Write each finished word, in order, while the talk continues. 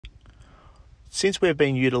Since we've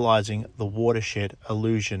been utilising the Watershed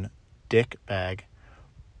Aleutian deck bag,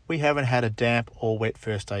 we haven't had a damp or wet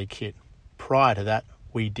first aid kit. Prior to that,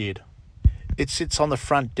 we did. It sits on the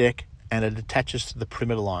front deck and it attaches to the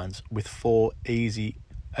perimeter lines with 4 easy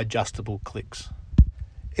adjustable clicks.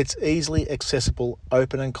 It's easily accessible,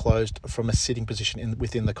 open and closed from a sitting position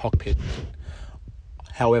within the cockpit.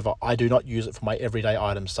 However, I do not use it for my everyday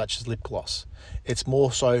items such as lip gloss. It's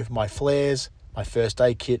more so my flares, my first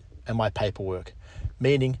aid kit and my paperwork,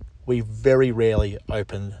 meaning we very rarely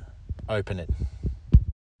open it.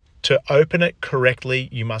 To open it correctly,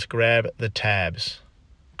 you must grab the tabs,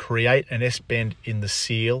 create an S-bend in the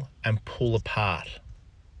seal and pull apart.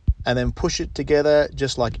 And then push it together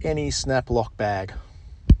just like any snap lock bag.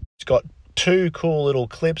 It's got 2 cool little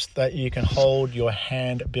clips that you can hold your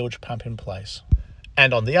hand bilge pump in place.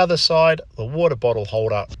 And on the other side, the water bottle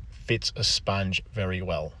holder fits a sponge very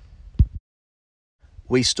well.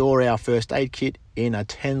 We store our first aid kit in a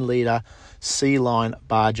 10-litre Sea-Line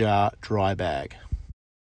bar jar dry bag.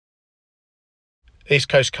 East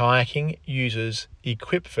Coast Kayaking uses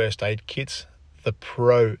Equip first aid kits, the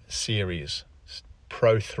Pro series,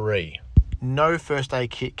 Pro 3. No first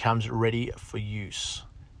aid kit comes ready for use.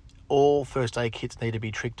 All first aid kits need to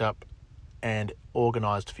be tricked up and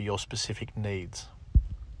organised for your specific needs.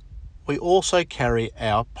 We also carry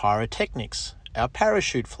our pyrotechnics, our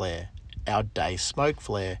parachute flare, our day smoke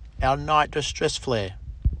flare, our night distress flare,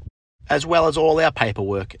 as well as all our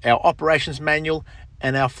paperwork, our operations manual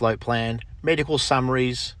and our float plan, medical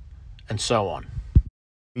summaries, and so on.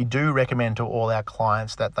 We do recommend to all our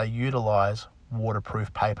clients that they utilise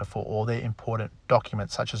waterproof paper for all their important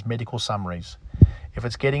documents such as medical summaries. If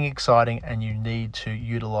it's getting exciting and you need to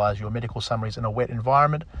utilise your medical summaries in a wet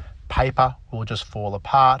environment, paper will just fall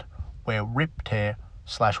apart, where rip tear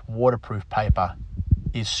 / waterproof paper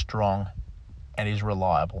is strong and is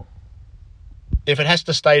reliable. If it has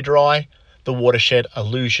to stay dry, the Watershed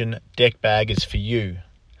Aleutian deck bag is for you.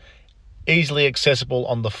 Easily accessible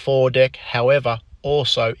on the foredeck, however,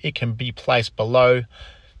 also it can be placed below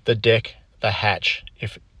the deck, the hatch,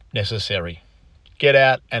 if necessary. Get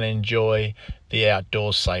out and enjoy the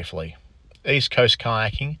outdoors safely. East Coast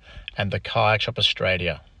Kayaking and the Kayak Shop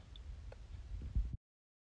Australia.